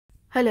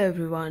Hello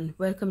everyone,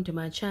 welcome to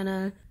my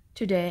channel.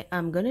 Today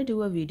I'm gonna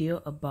do a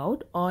video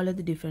about all of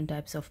the different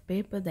types of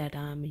paper that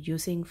I'm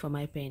using for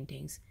my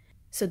paintings.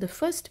 So the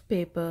first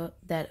paper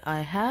that I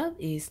have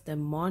is the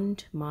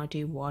Mont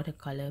Marte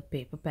watercolor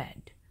paper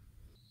pad.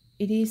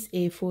 It is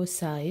A4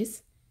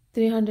 size,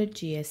 300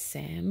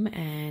 GSM,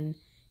 and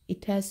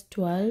it has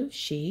 12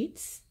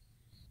 sheets.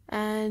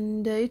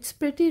 And it's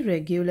pretty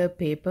regular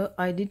paper.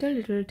 I did a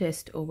little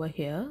test over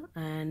here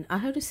and I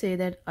have to say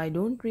that I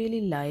don't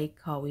really like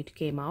how it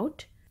came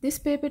out. This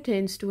paper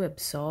tends to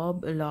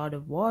absorb a lot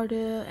of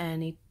water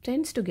and it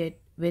tends to get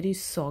very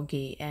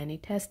soggy, and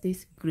it has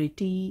this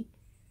gritty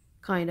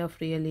kind of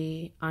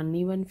really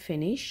uneven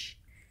finish,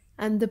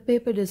 and the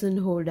paper doesn't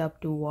hold up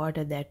to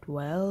water that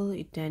well.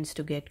 It tends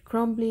to get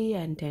crumbly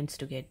and tends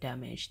to get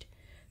damaged.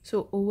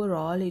 So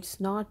overall it's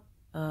not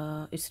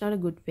a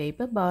good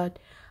paper, but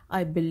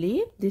I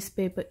believe this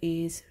paper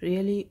is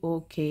really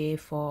okay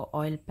for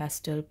oil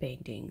pastel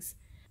paintings.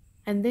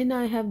 And then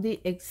I have the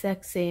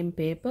exact same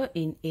paper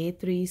in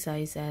A3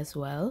 size as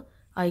well.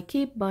 I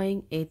keep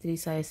buying A3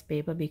 size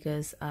paper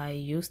because I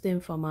use them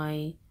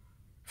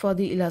for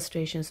the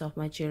illustrations of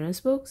my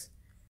children's books.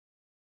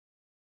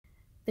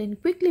 Then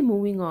quickly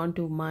moving on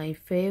to my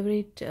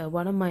favorite,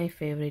 one of my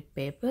favorite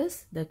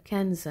papers, the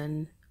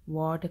Canson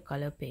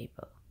watercolor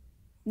paper.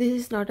 This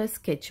is not a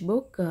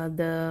sketchbook.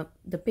 The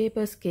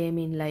papers came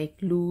in like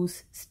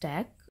loose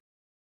stack.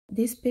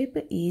 This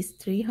paper is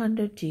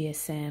 300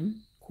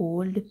 GSM,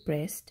 cold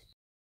pressed,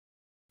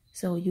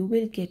 so you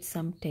will get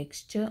some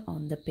texture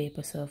on the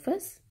paper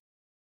surface.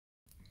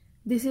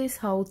 This is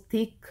how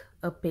thick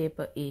a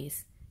paper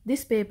is.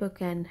 This paper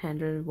can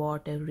handle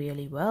water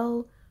really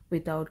well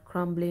without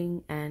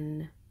crumbling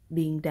and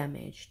being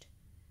damaged.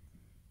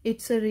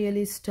 It's a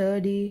really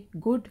sturdy,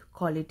 good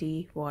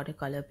quality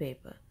watercolor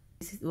paper.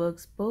 This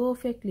works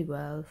perfectly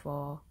well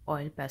for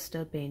oil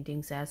pastel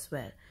paintings as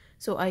well.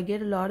 So I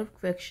get a lot of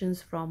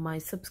questions from my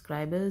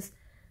subscribers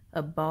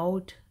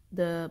about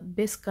the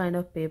best kind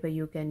of paper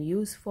you can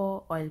use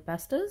for oil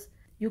pastels.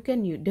 You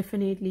can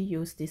definitely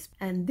use this.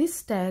 And this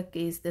stack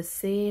is the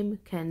same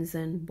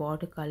Canson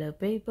watercolor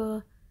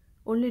paper.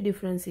 Only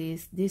difference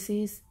is this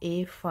is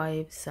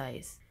A5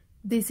 size.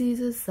 This is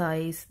a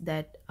size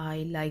that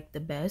I like the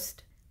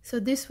best. So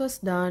this was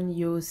done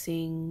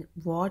using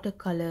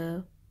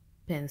watercolor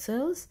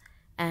pencils,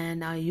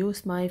 and I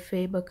use my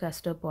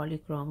Faber-Castell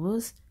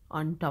polychromos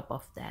on top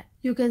of that.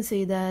 You can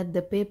see that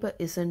the paper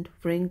isn't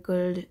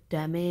wrinkled,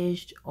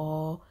 damaged,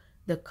 or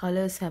the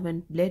colors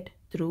haven't bled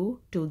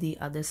through to the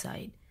other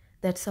side.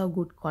 That's how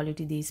good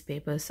quality these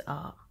papers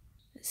are.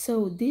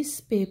 So this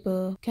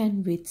paper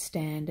can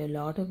withstand a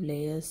lot of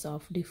layers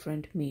of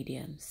different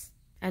mediums.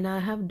 And I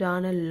have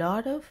done a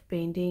lot of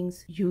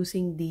paintings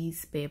using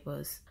these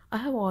papers. I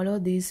have all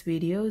of these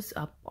videos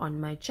up on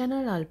my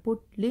channel. I'll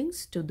put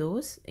links to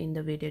those in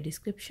the video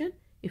description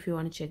if you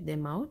want to check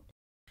them out.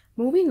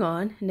 Moving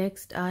on,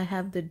 next I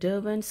have the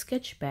Derwent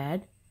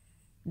sketchpad.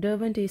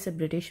 Derwent is a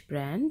British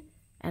brand,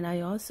 and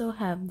I also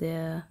have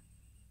their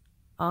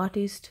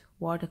artist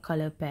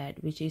watercolor pad,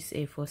 which is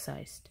A4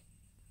 sized.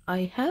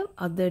 I have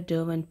other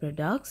Derwent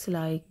products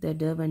like the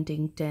Derwent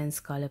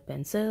Intense color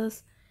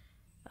pencils,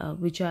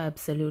 which are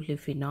absolutely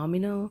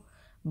phenomenal,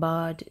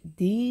 but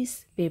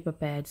these paper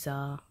pads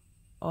are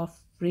of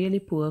really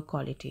poor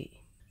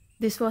quality.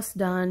 This was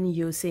done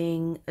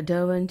using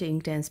Derwent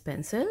Intense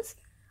pencils.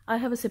 I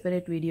have a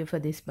separate video for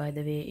this, by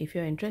the way. If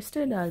you're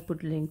interested, I'll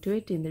put a link to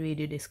it in the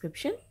video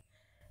description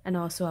and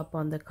also up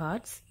on the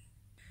cards.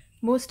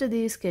 Most of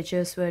these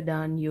sketches were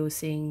done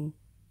using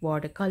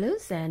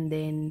watercolors and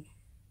then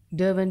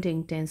Derwent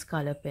Intense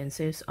color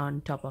pencils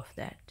on top of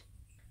that.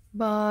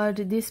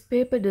 But this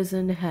paper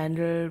doesn't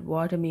handle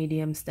water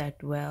mediums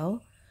that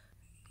well.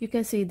 You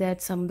can see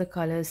that some of the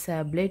colors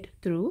have bled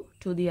through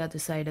to the other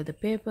side of the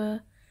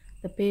paper.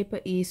 The paper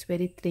is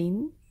very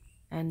thin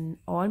and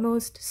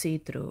almost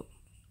see-through.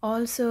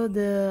 Also,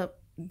 the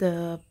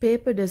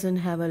paper doesn't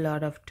have a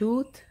lot of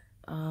tooth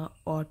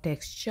or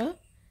texture,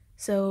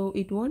 so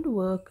it won't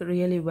work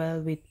really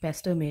well with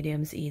pastel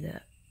mediums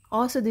either.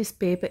 Also, this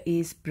paper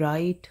is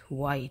bright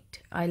white.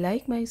 I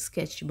like my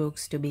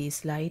sketchbooks to be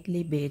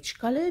slightly beige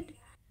colored.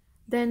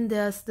 Then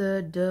there's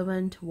the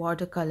Derwent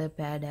watercolor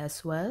pad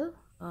as well,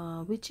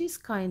 which is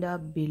kind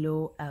of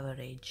below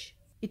average.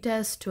 It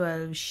has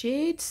 12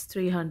 shades,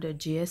 300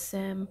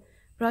 GSM.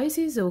 Price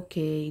is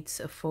okay, it's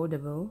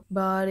affordable,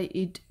 but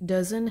it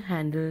doesn't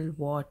handle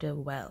water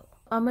well.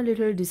 I'm a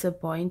little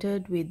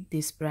disappointed with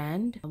this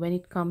brand when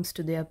it comes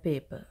to their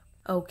paper.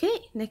 Okay,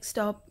 next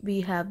up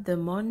we have the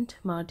Mont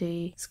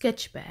Marte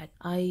sketchpad.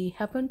 I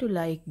happen to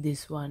like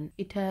this one.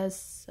 It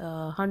has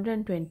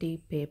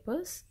 120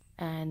 papers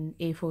and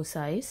A4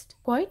 sized.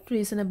 Quite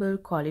reasonable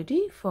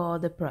quality for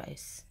the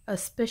price,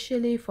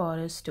 especially for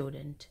a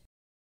student.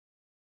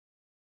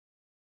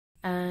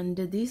 And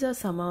these are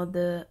some of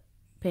the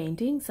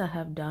paintings I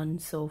have done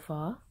so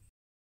far.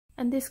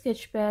 And this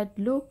sketchpad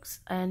looks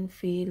and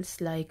feels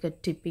like a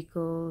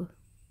typical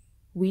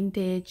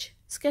vintage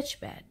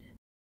sketchpad.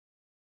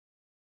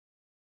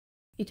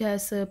 It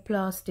has a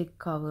plastic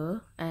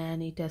cover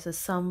and it has a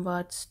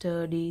somewhat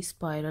sturdy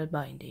spiral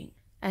binding.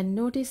 And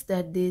notice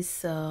that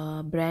this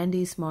brand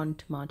is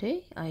Mont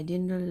Marte. I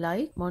didn't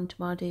like Mont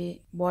Marte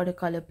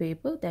watercolor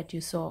paper that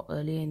you saw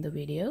earlier in the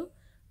video,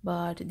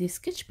 but this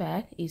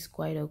sketchpad is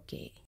quite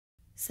okay.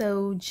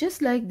 So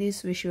just like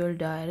this visual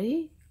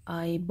diary,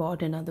 I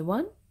bought another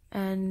one,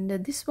 and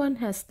this one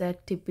has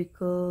that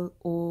typical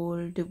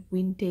old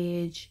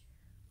vintage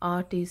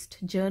artist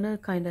journal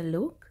kind of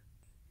look,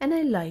 and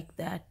I like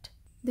that.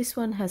 This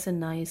one has a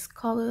nice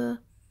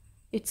cover.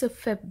 It's a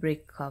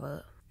fabric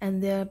cover,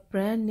 and their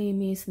brand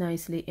name is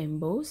nicely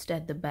embossed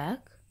at the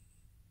back.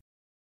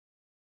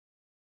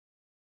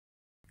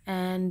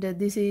 And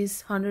this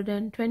is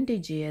 120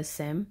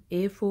 GSM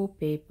A4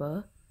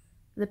 paper.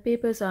 The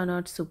papers are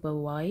not super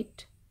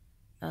white.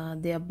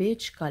 They are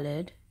beige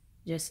colored,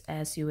 just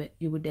as you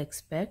would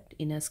expect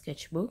in a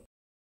sketchbook.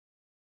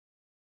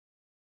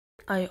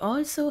 I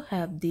also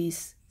have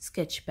this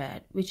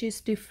sketchpad, which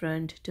is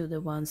different to the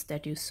ones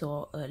that you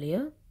saw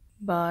earlier,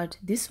 but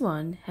this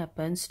one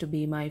happens to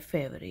be my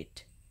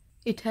favorite.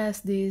 It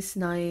has this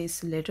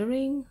nice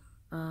lettering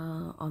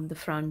on the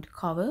front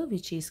cover,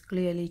 which is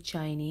clearly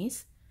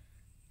Chinese,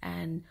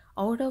 and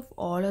out of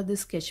all of the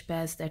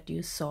sketchpads that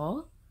you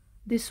saw,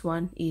 this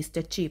one is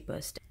the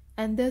cheapest.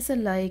 And there's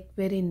a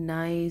very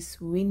nice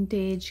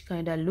vintage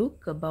kind of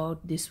look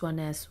about this one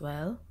as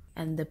well,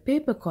 and the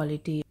paper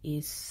quality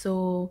is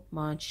so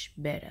much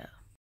better.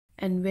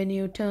 And when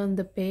you turn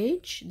the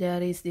page,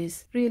 there is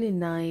this really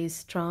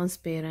nice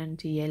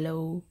transparent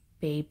yellow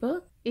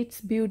paper. It's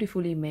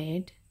beautifully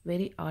made,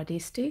 very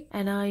artistic,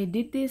 and I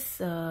did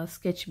this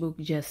sketchbook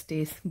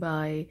justice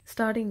by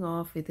starting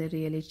off with a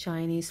really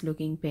Chinese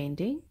looking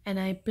painting, and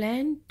I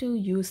plan to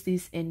use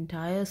this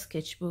entire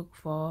sketchbook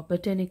for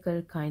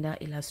botanical kinda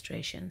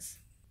illustrations.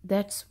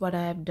 That's what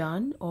I have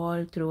done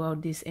all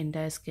throughout this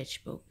entire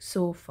sketchbook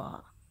so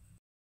far.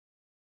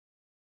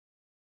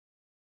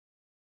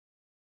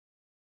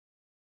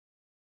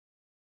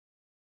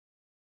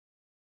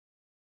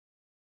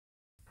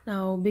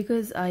 Now,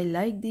 because I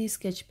like these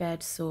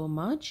sketchpads so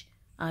much,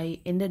 I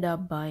ended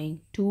up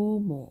buying 2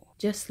 more,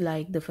 just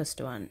like the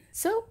first one.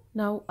 So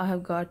now I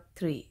have got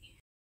 3.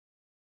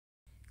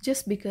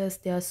 Just because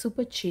they are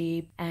super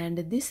cheap, and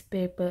this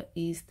paper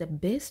is the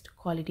best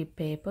quality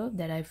paper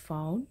that I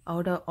found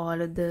out of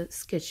all of the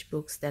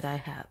sketchbooks that I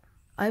have.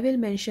 I will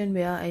mention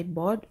where I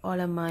bought all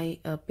of my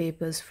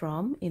papers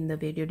from in the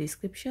video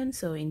description,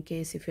 so in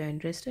case if you're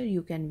interested,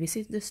 you can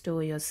visit the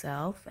store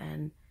yourself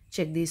and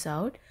check this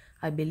out.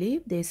 I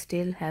believe they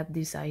still have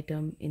this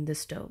item in the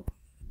store.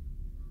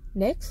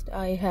 Next,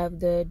 I have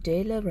the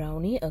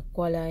Daler-Rowney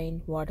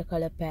Aquafine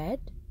watercolor pad.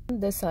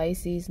 The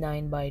size is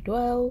 9 by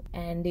 12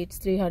 and it's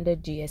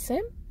 300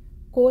 GSM,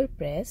 cold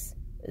press,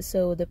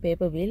 so the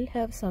paper will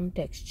have some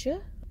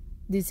texture.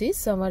 This is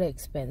somewhat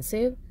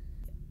expensive.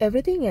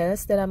 Everything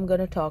else that I'm going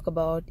to talk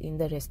about in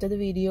the rest of the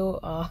video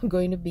are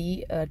going to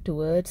be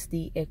towards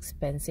the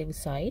expensive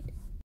side.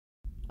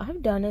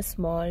 I've done a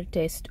small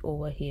test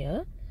over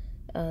here.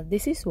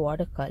 This is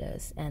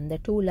watercolors and the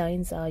 2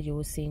 lines are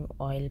using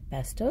oil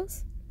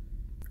pastels.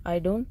 I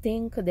don't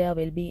think there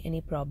will be any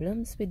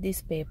problems with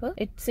this paper.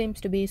 It seems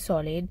to be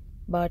solid,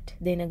 but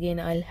then again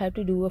I'll have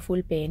to do a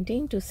full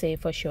painting to say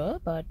for sure,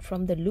 but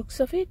from the looks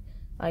of it,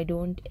 I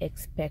don't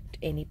expect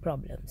any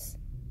problems.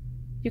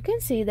 You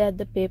can see that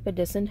the paper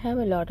doesn't have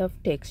a lot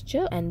of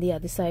texture and the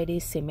other side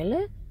is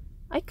similar.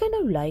 I kind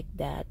of like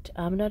that.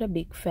 I'm not a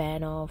big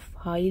fan of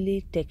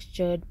highly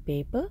textured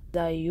paper.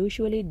 I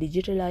usually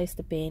digitalize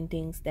the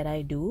paintings that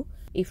I do.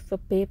 If a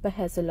paper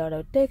has a lot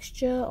of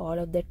texture, all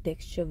of that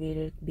texture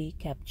will be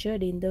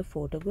captured in the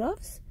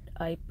photographs.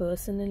 I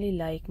personally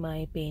like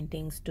my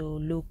paintings to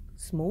look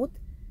smooth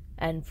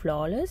and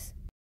flawless.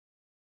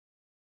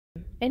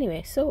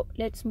 Anyway, so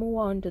let's move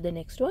on to the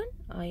next one.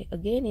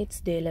 Again,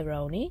 it's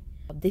Daler-Rowney.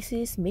 This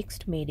is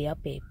mixed media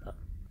paper.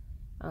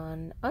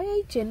 And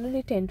I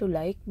generally tend to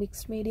like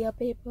mixed media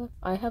paper.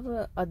 I have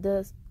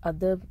other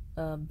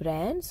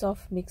brands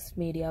of mixed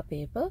media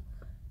paper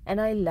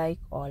and I like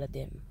all of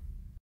them.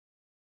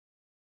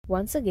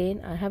 Once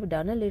again, I have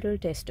done a little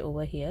test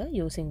over here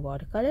using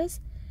watercolors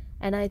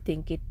and I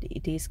think it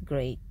is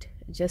great,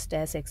 just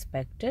as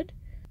expected.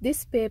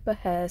 This paper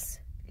has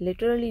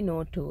literally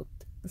no tooth,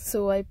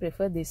 so I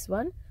prefer this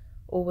one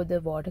over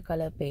the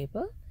watercolor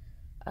paper,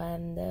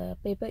 and the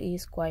paper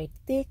is quite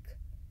thick.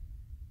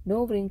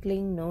 No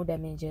wrinkling, no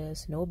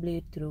damages, no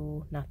bleed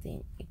through,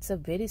 nothing. It's a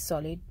very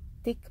solid,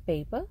 thick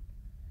paper.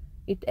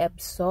 It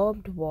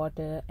absorbed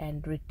water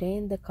and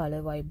retained the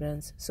color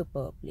vibrance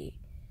superbly.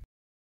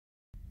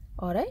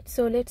 Alright,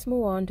 so let's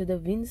move on to the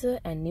Winsor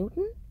and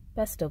Newton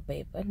pastel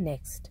paper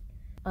next.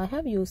 I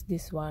have used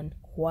this one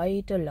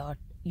quite a lot.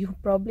 You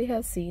probably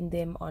have seen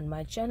them on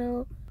my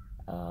channel.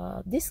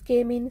 This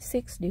came in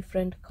 6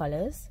 different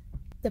colors.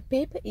 The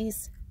paper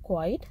is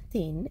quite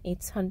thin.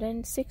 It's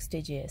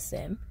 160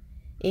 GSM.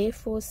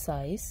 A4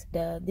 size.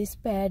 This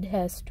pad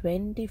has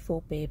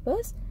 24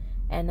 papers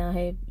and I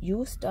have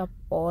used up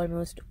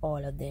almost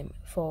all of them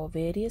for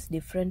various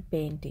different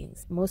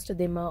paintings. Most of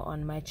them are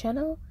on my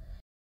channel.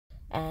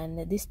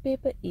 and this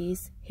paper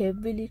is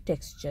heavily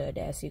textured.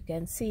 As you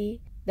can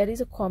see, that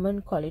is a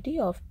common quality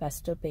of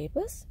pastel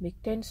papers, which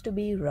tends to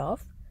be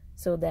rough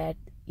so that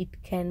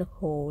it can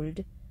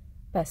hold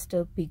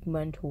pastel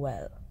pigment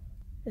well.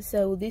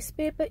 So this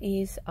paper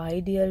is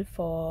ideal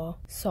for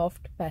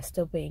soft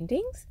pastel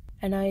paintings,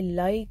 and I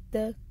like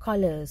the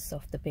colors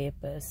of the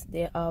papers.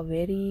 They are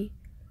very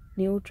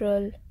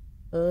neutral,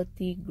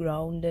 earthy,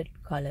 grounded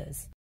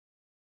colors.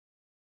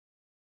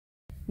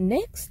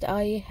 Next,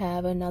 I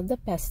have another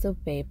pastel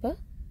paper,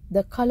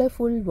 the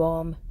Colorful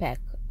Warm Pack.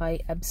 I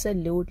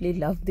absolutely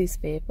love this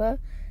paper.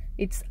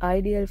 It's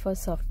ideal for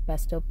soft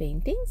pastel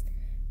paintings,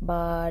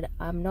 but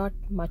I'm not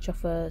much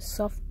of a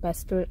soft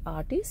pastel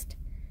artist,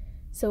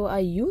 so I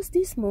use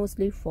this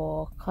mostly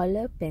for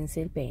color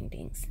pencil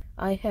paintings.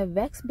 I have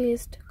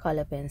wax-based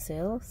color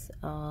pencils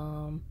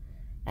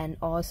and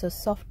also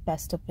soft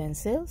pastel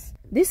pencils.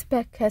 This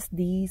pack has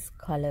these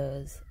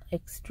colors,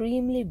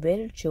 extremely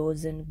well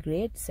chosen,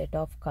 great set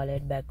of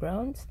colored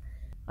backgrounds.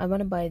 I want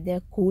to buy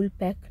their cool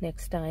pack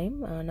next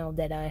time now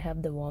that I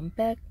have the warm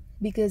pack,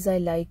 because I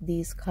like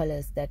these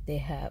colors that they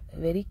have,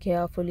 very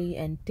carefully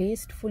and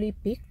tastefully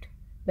picked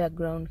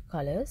background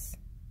colors.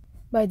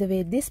 By the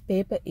way, this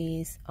paper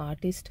is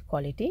artist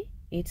quality.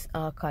 It's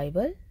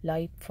archival,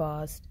 light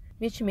fast,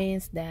 which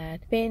means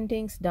that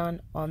paintings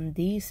done on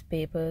these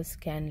papers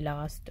can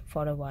last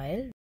for a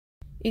while.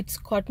 It's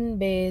cotton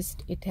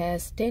based. It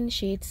has 10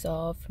 sheets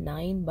of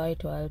 9 by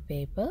 12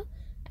 paper,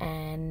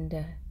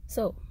 and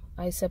so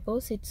I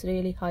suppose it's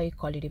really high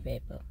quality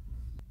paper.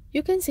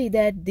 You can see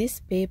that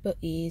this paper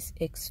is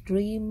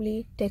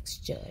extremely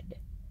textured.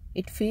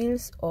 It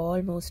feels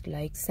almost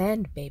like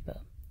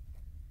sandpaper.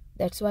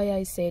 That's why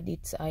I said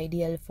it's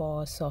ideal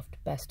for soft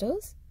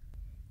pastels.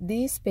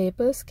 These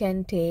papers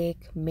can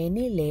take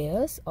many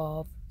layers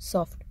of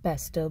soft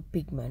pastel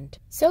pigment.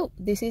 So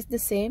this is the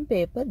same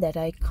paper that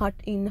I cut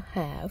in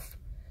half.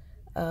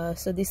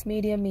 So this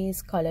medium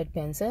is colored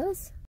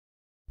pencils.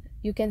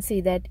 You can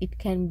see that it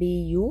can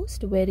be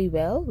used very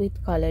well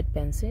with colored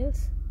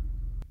pencils.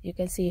 You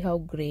can see how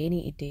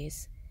grainy it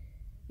is.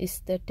 It's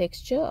the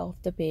texture of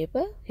the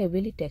paper,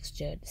 heavily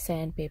textured,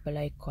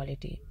 sandpaper-like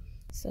quality.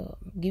 So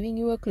giving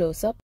you a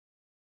close-up.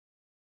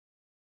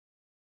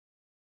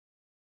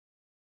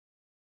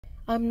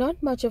 I'm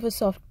not much of a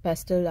soft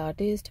pastel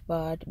artist,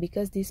 but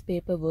because this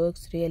paper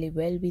works really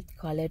well with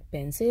colored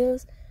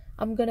pencils,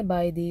 I'm gonna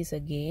buy these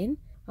again,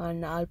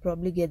 and I'll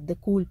probably get the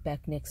cool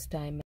pack next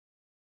time.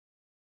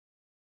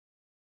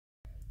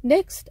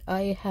 Next,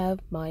 I have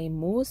my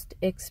most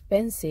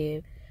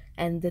expensive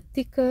and the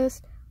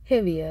thickest,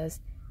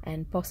 heaviest,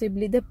 and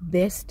possibly the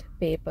best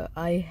paper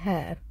I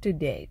have to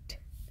date.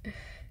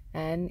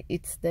 And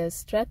it's the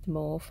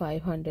Strathmore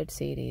 500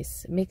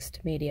 series mixed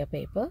media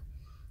paper.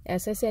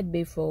 As I said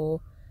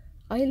before,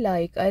 I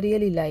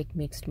really like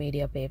mixed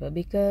media paper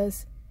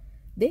because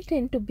they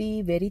tend to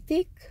be very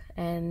thick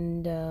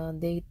and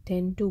they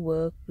tend to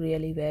work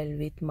really well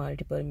with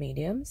multiple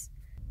mediums.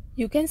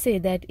 You can say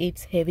that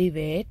it's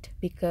heavyweight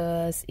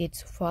because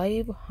it's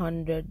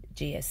 500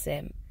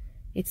 GSM.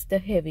 It's the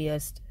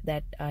heaviest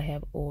that I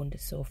have owned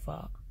so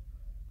far.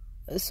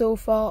 So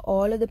far,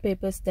 all of the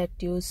papers that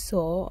you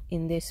saw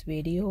in this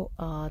video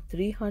are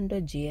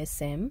 300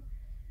 GSM,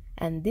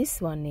 and this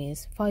one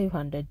is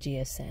 500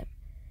 GSM.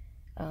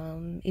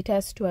 It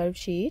has 12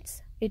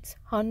 sheets. It's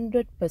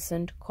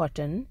 100%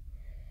 cotton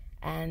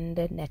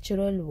and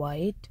natural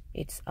white.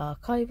 It's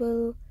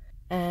archival,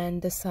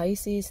 and the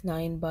size is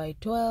 9 by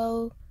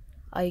 12.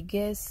 I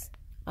guess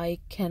I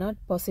cannot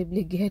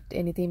possibly get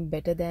anything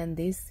better than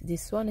this.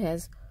 This one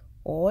has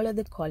all of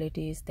the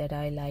qualities that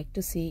I like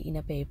to see in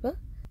a paper.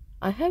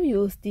 I have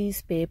used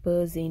these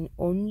papers in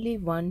only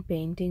one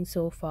painting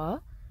so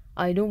far.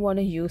 I don't want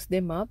to use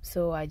them up,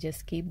 so I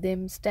just keep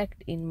them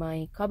stacked in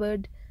my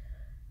cupboard,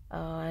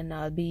 and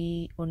I'll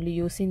be only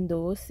using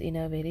those in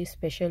a very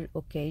special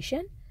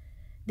occasion.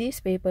 These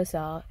papers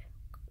are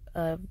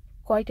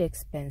quite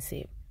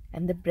expensive,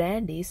 and the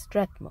brand is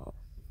Strathmore.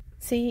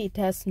 See, it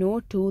has no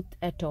tooth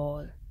at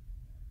all.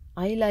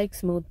 I like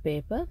smooth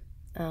paper,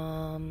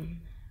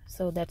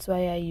 so that's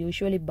why I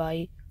usually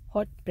buy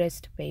hot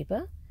pressed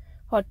paper.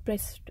 Hot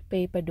pressed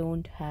paper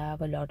don't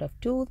have a lot of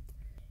tooth.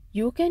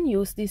 You can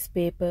use this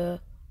paper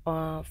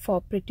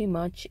for pretty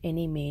much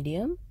any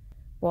medium.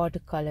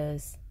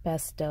 Watercolors,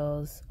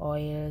 pastels,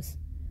 oils,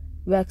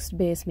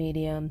 wax-based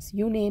mediums,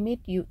 you name it,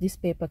 this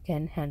paper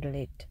can handle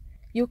it.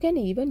 You can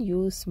even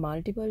use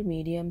multiple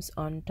mediums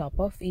on top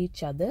of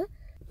each other.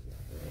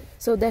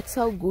 So that's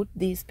how good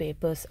these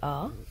papers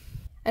are.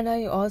 And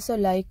I also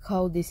like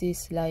how this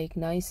is like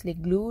nicely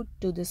glued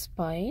to the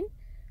spine,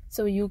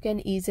 so you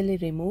can easily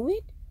remove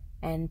it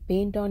and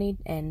paint on it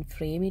and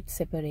frame it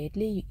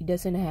separately. It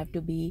doesn't have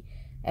to be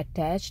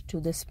attached to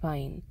the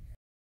spine.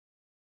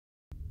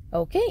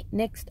 Okay,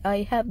 next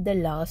I have the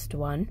last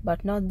one,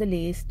 but not the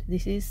least.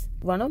 This is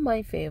one of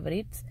my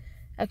favorites.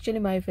 Actually,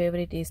 my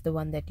favorite is the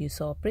one that you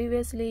saw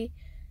previously,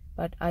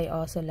 but I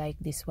also like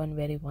this one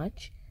very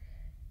much.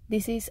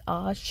 This is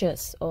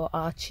Arches or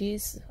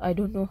Arches. I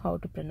don't know how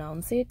to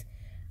pronounce it.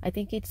 I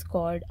think it's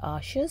called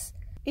Arches.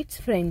 It's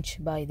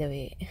French, by the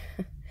way.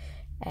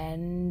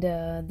 And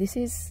this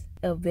is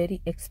a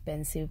very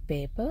expensive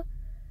paper,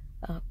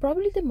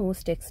 probably the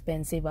most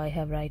expensive I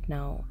have right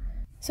now.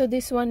 So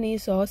this one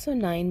is also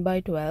 9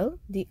 by 12,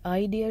 the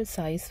ideal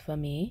size for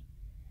me.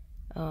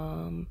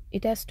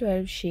 It has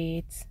 12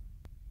 sheets,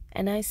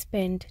 and I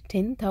spent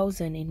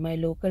 10,000 in my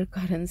local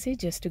currency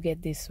just to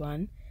get this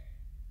one.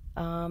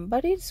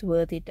 But it's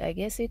worth it. I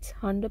guess it's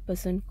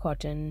 100%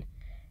 cotton,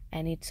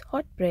 and it's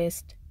hot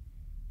pressed,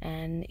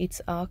 and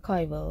it's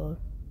archival.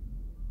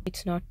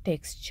 It's not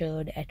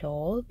textured at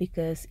all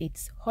because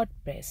it's hot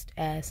pressed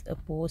as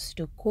opposed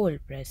to cold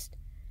pressed.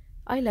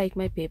 I like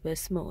my paper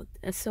smooth,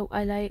 so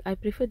I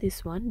prefer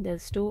this one. The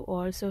store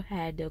also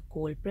had a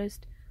cold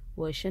pressed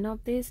version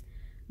of this,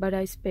 but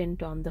I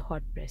spent on the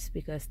hot press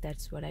because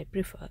that's what I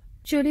prefer.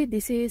 Actually,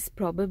 this is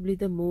probably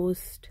the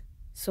most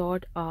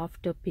sought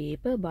after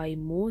paper by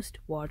most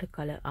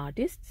watercolor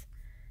artists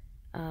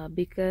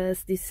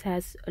because this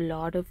has a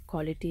lot of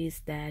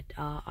qualities that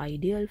are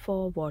ideal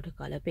for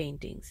watercolor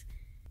paintings.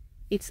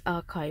 It's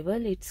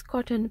archival, it's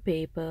cotton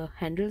paper,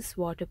 handles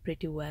water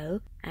pretty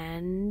well,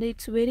 and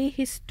it's very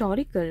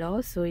historical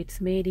also. It's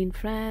made in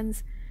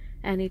France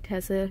and it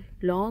has a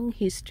long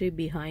history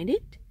behind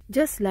it.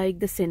 Just like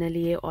the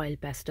Sennelier oil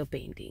pastel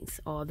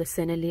paintings or the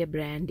Sennelier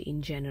brand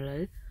in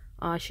general,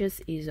 Arches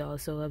is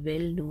also a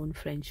well-known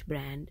French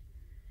brand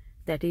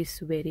that is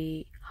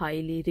very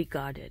highly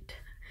regarded.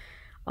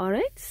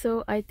 Alright,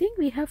 so I think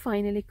we have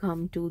finally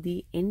come to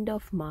the end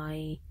of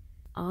my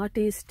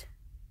artist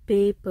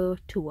paper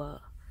tour.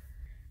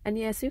 And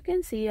as you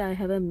can see, I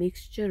have a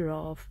mixture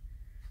of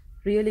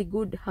really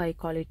good high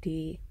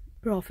quality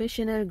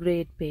professional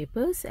grade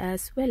papers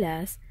as well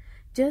as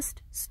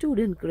just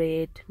student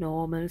grade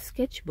normal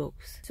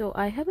sketchbooks. So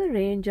I have a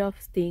range of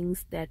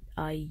things that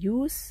I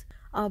use.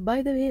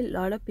 By the way, a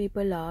lot of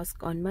people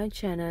ask on my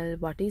channel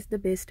what is the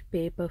best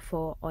paper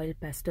for oil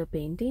pastel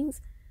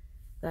paintings.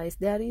 Guys,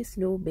 there is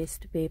no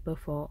best paper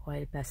for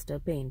oil pastel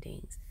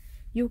paintings.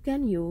 You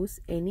can use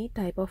any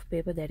type of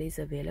paper that is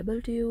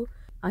available to you.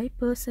 I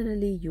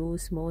personally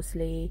use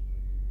mostly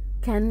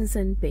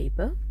Canson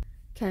paper,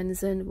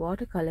 Canson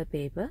watercolor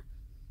paper.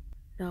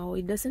 Now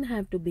it doesn't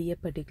have to be a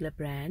particular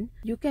brand.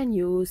 You can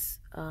use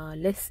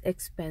less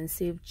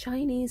expensive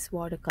Chinese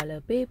watercolor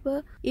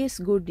paper is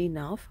good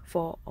enough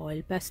for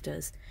oil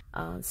pastels.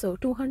 So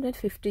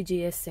 250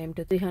 GSM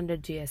to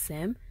 300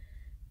 GSM,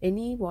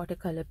 any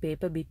watercolor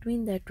paper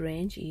between that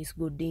range is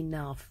good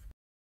enough.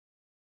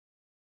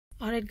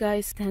 Alright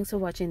guys, thanks for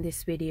watching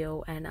this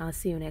video and I'll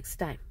see you next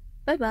time.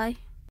 Bye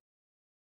bye.